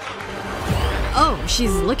 Oh,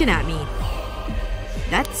 she's looking at me.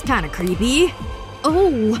 That's kinda creepy.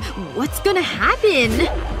 Oh, what's gonna happen?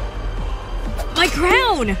 My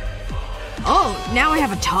crown! Oh, now I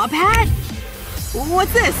have a top hat?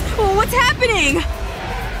 What's this? What's happening?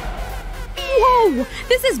 Whoa!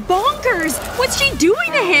 This is bonkers! What's she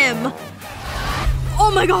doing to him?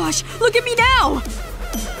 Oh my gosh! Look at me now!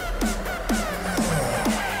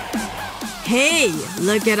 Hey,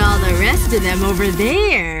 look at all the rest of them over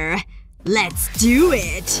there. Let's do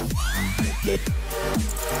it. Go,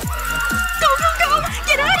 go, go!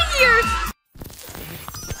 Get out of here!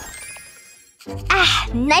 Ah,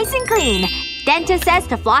 nice and clean. Dentist says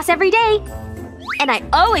to floss every day. And I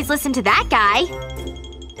always listen to that guy.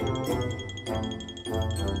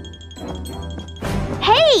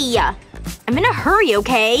 Hey! I'm in a hurry,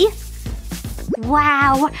 okay?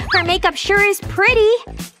 Wow, her makeup sure is pretty.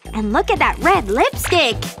 And look at that red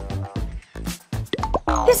lipstick.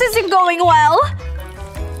 This isn't going well.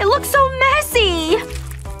 It looks so messy.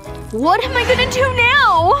 What am I gonna do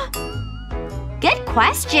now? Good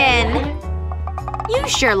question. You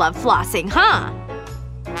sure love flossing, huh?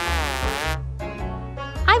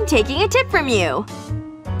 I'm taking a tip from you.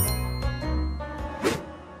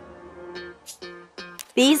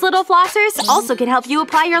 These little flossers also can help you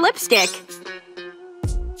apply your lipstick.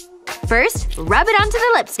 First, rub it onto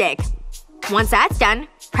the lipstick. Once that's done,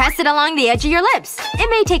 press it along the edge of your lips. It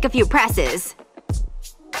may take a few presses.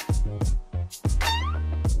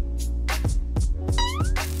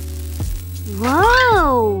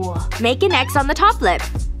 Whoa! Make an X on the top lip.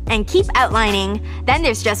 And keep outlining. Then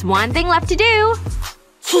there's just one thing left to do.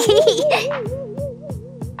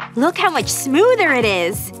 Look how much smoother it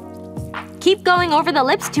is! Keep going over the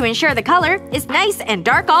lips to ensure the color is nice and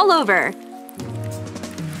dark all over.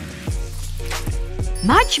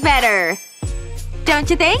 Much better! Don't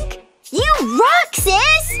you think? You rock,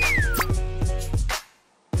 sis!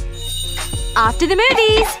 Off to the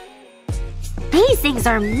movies! These things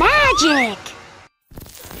are magic!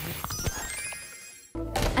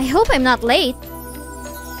 I hope I'm not late.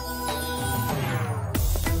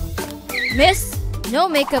 Miss, no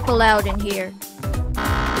makeup allowed in here.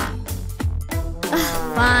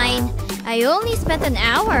 Fine. I only spent an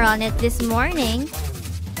hour on it this morning.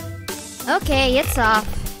 Okay, it's off.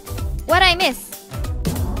 What'd I miss?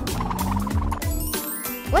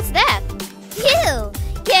 What's that? You!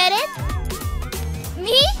 Get it?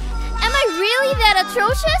 Me? Am I really that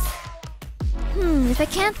atrocious? If I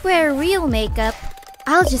can't wear real makeup,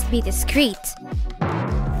 I'll just be discreet.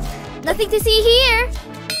 Nothing to see here!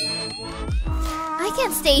 I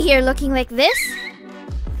can't stay here looking like this.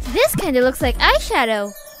 This kinda looks like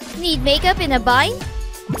eyeshadow. Need makeup in a bind?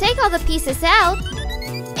 Take all the pieces out,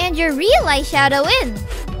 and your real eyeshadow in.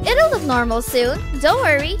 It'll look normal soon, don't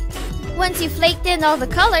worry. Once you've flaked in all the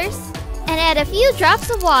colors, and add a few drops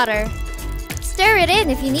of water. Stir it in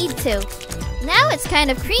if you need to. Now it's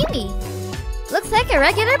kind of creamy. Looks like a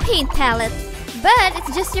regular paint palette, but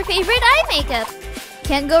it's just your favorite eye makeup.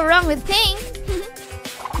 Can't go wrong with pink.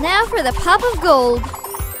 Now for the pop of gold.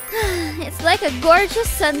 It's like a gorgeous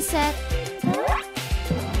sunset.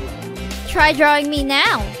 Try drawing me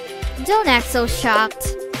now. Don't act so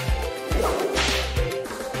shocked.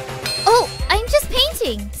 Oh, I'm just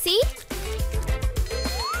painting, see?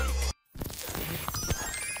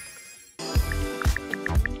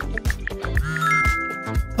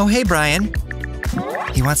 Oh, hey, Brian.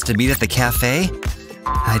 He wants to meet at the cafe?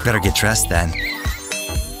 I'd better get dressed then.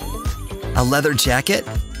 A leather jacket?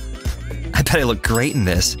 I bet I look great in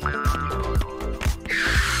this.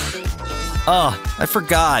 Oh, I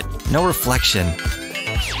forgot. No reflection.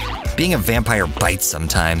 Being a vampire bites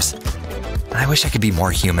sometimes. I wish I could be more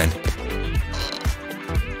human.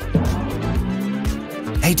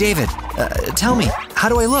 Hey, David, tell me, how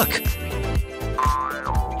do I look?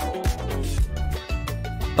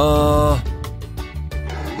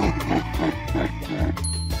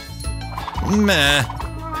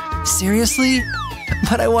 Meh. Seriously?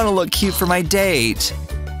 But I want to look cute for my date.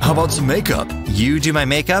 How about some makeup? You do my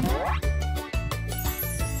makeup?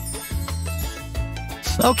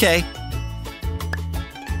 Okay.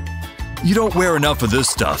 You don't wear enough of this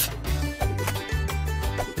stuff.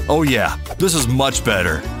 Oh yeah, this is much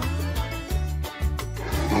better.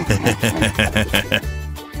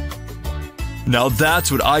 Now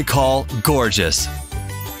that's what I call gorgeous.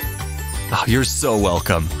 Oh, you're so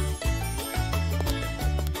welcome.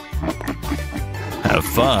 Have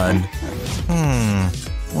fun.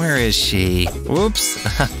 Where is she? Whoops.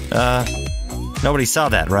 Nobody saw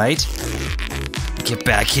that, right? Get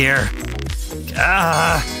back here.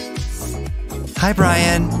 Ah! Hi,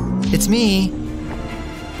 Brian. It's me.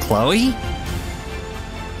 Chloe?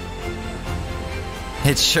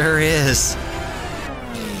 It sure is.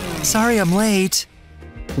 Sorry I'm late.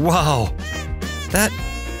 Whoa. That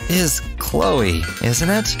is Chloe, isn't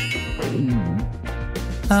it?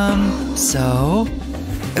 So?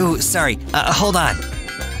 Ooh, sorry. Hold on.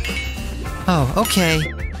 Oh, okay.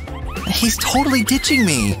 He's totally ditching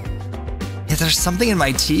me. Is there something in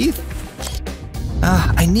my teeth?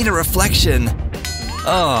 I need a reflection.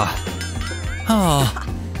 Oh.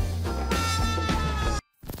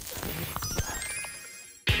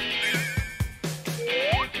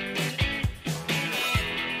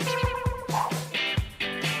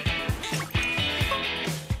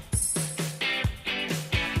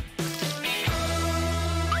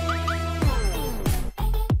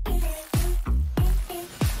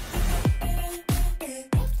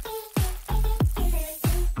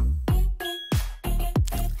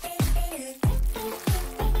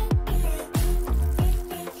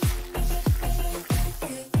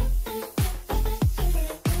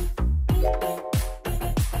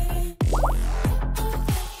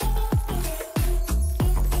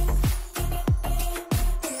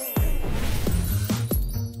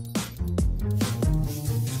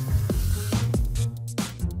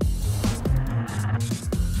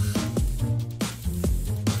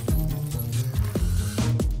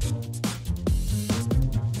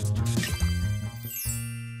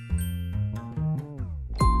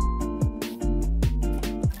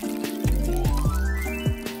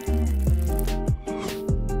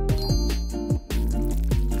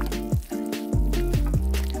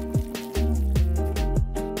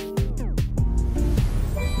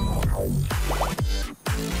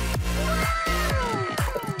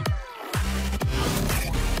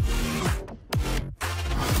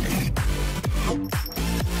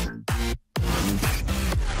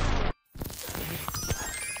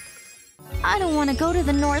 I don't want to go to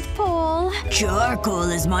the North Pole.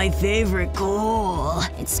 Charcoal is my favorite coal.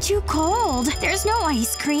 It's too cold. There's no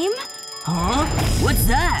ice cream. Huh? What's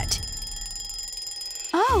that?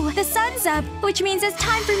 Oh, the sun's up, which means it's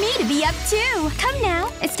time for me to be up too. Come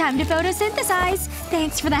now. It's time to photosynthesize.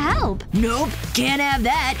 Thanks for the help. Nope, can't have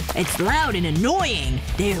that. It's loud and annoying.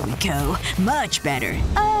 There we go. Much better.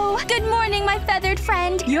 Oh, good morning, my feathered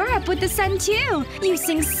friend. You're up with the sun too. You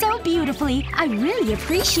sing so beautifully. I really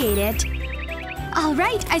appreciate it.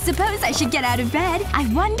 Alright, I suppose I should get out of bed. I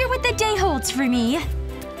wonder what the day holds for me.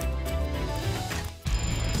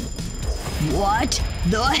 What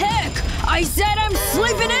the heck? I said I'm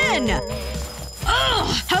sleeping in!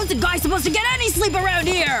 Ugh! How's a guy supposed to get any sleep around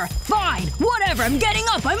here? Fine, whatever, I'm getting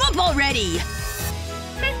up, I'm up already!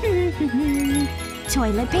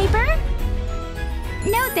 Toilet paper?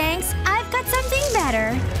 No thanks, I've got something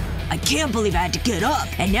better. I can't believe I had to get up,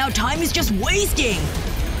 and now time is just wasting!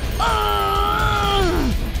 Ugh!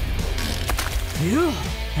 Phew,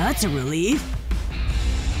 that's a relief.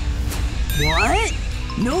 What?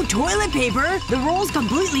 No toilet paper? The roll's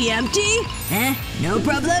completely empty? No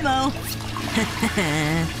problemo.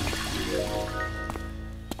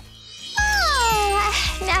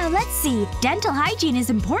 Oh, now let's see. Dental hygiene is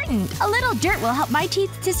important. A little dirt will help my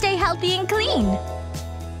teeth to stay healthy and clean.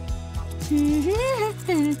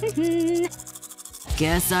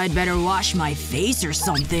 Guess I'd better wash my face or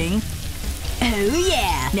something. Oh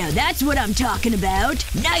yeah! Now that's what I'm talking about!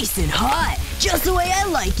 Nice and hot! Just the way I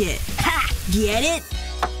like it! Ha! Get it?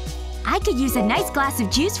 I could use a nice glass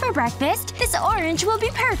of juice for breakfast. This orange will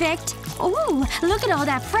be perfect. Ooh, look at all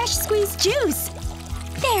that fresh squeezed juice.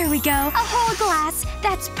 There we go. A whole glass.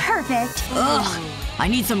 That's perfect. Ugh. I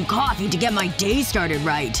need some coffee to get my day started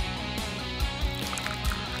right.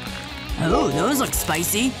 Oh, those look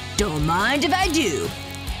spicy. Don't mind if I do.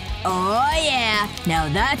 Oh yeah. Now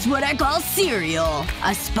that's what I call cereal.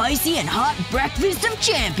 A spicy and hot breakfast of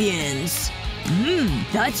champions.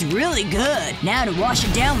 That's really good. Now to wash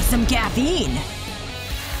it down with some caffeine.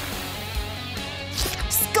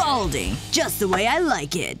 Scalding. Just the way I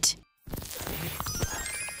like it.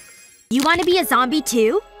 You want to be a zombie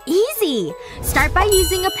too? Easy! Start by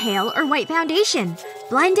using a pale or white foundation.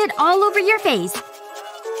 Blend it all over your face.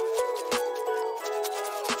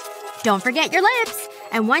 Don't forget your lips.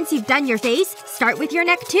 And once you've done your face, start with your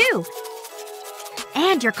neck too.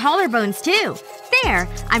 And your collarbones too. There!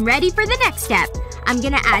 I'm ready for the next step. I'm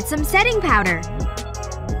gonna add some setting powder.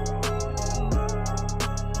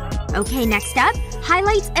 Okay, next up,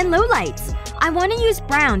 highlights and lowlights. I want to use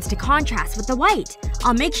browns to contrast with the white.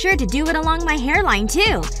 I'll make sure to do it along my hairline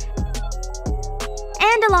too.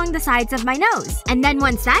 And along the sides of my nose. And then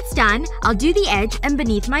once that's done, I'll do the edge and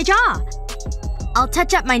beneath my jaw. I'll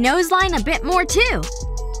touch up my nose line a bit more too.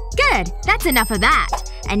 Good! That's enough of that.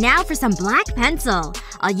 And now for some black pencil.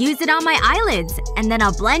 I'll use it on my eyelids, and then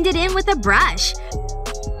I'll blend it in with a brush.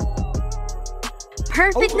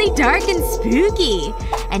 Perfectly dark and spooky.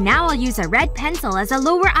 And now I'll use a red pencil as a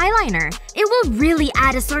lower eyeliner. It will really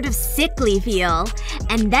add a sort of sickly feel.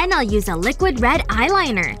 And then I'll use a liquid red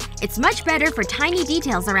eyeliner. It's much better for tiny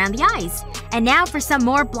details around the eyes. And now for some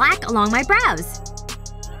more black along my brows.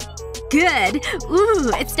 Good!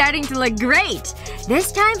 Ooh, it's starting to look great!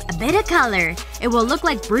 This time, a bit of color. It will look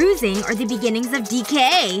like bruising or the beginnings of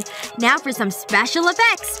decay. Now for some special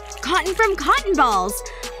effects. Cotton from cotton balls.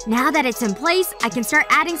 Now that it's in place, I can start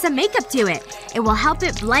adding some makeup to it. It will help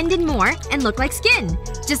it blend in more and look like skin.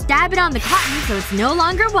 Just dab it on the cotton so it's no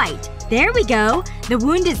longer white. There we go! The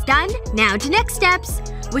wound is done. Now to next steps.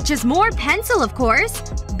 Which is more pencil, of course.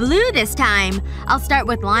 Blue this time. I'll start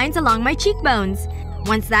with lines along my cheekbones.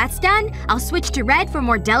 Once that's done, I'll switch to red for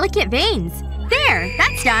more delicate veins. There!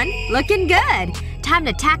 That's done! Looking good! Time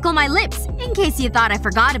to tackle my lips, in case you thought I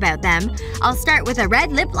forgot about them. I'll start with a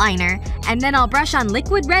red lip liner, and then I'll brush on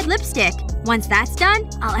liquid red lipstick. Once that's done,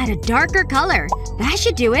 I'll add a darker color. That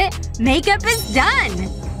should do it! Makeup is done!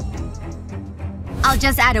 I'll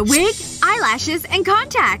just add a wig, eyelashes, and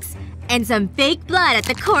contacts. And some fake blood at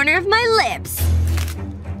the corner of my lips.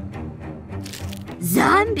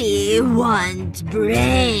 Zombie want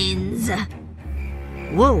brains.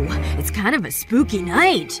 Whoa, it's kind of a spooky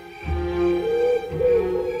night.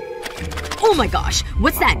 Oh my gosh,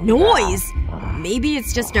 what's that noise? Maybe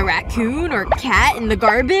it's just a raccoon or cat in the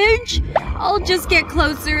garbage? I'll just get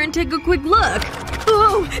closer and take a quick look.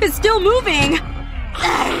 Oh, it's still moving!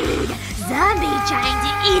 Ugh, zombie trying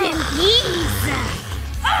to eat in peace!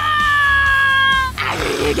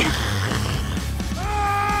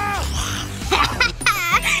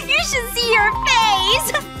 You should see your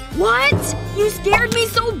face! What? You scared me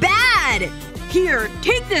so bad! Here,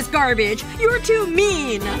 take this garbage. You're too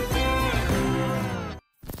mean.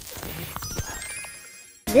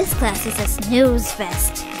 This class is a snooze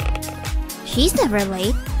fest. She's never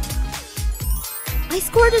late. I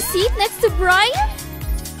scored a seat next to Brian?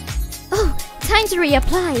 Oh, time to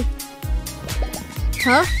reapply.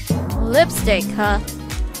 Huh? Lipstick, huh?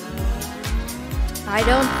 I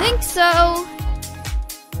don't think so.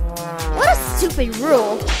 What a stupid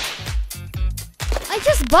rule. I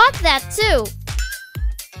just bought that too.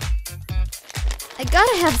 I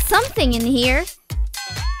gotta have something in here.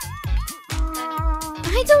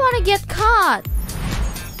 I don't want to get caught.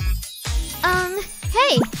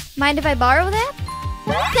 Hey, mind if I borrow that?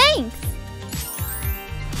 Thanks!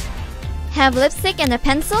 Have lipstick and a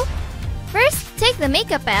pencil? First, take the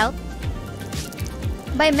makeup out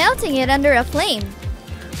by melting it under a flame.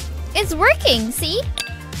 It's working, see?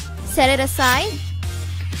 Set it aside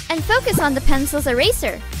and focus on the pencil's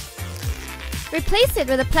eraser. Replace it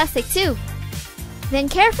with a plastic tube. Then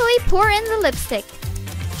carefully pour in the lipstick.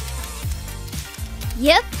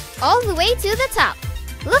 Yep, all the way to the top.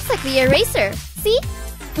 Looks like the eraser, see?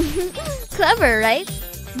 Clever, right?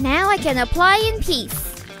 Now I can apply in peace.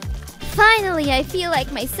 Finally, I feel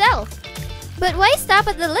like myself. But why stop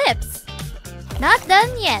at the lips? Not done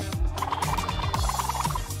yet.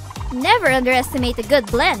 Never underestimate a good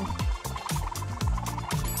blend.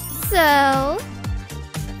 So...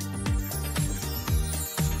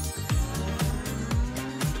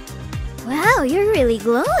 Wow, you're really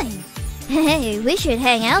glowing. Hey, we should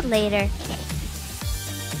hang out later.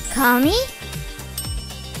 Call me?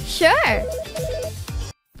 Sure.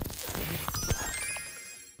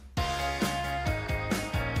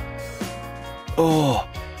 Oh,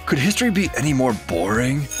 could history be any more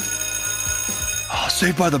boring? Oh,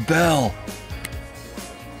 Saved by the Bell.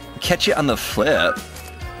 Catch you on the flip.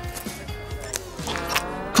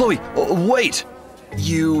 Chloe, wait!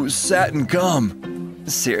 You sat in gum.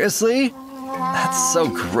 Seriously? That's so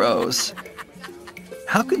gross.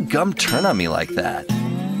 How could gum turn on me like that?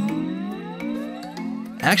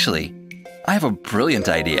 Actually, I have a brilliant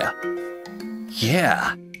idea.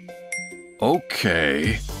 Yeah.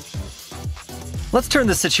 Okay. Let's turn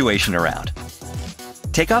the situation around.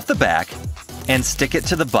 Take off the back and stick it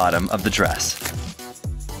to the bottom of the dress.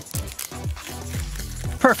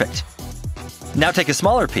 Perfect. Now take a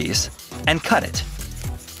smaller piece and cut it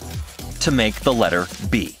to make the letter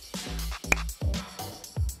B.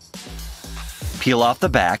 Peel off the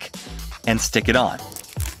back and stick it on.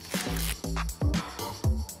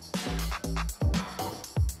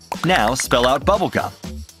 Now spell out bubblegum.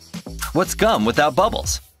 What's gum without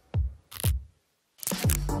bubbles?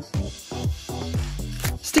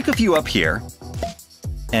 Stick a few up here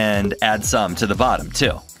and add some to the bottom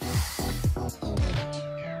too.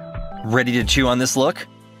 Ready to chew on this look?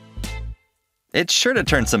 It's sure to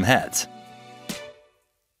turn some heads.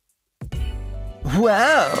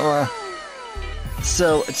 Wow!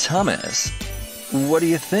 So, Thomas, what do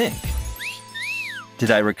you think?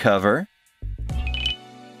 Did I recover?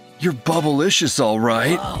 You're bubblicious, all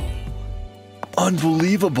right. Wow.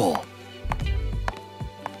 Unbelievable.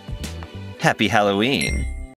 Happy Halloween.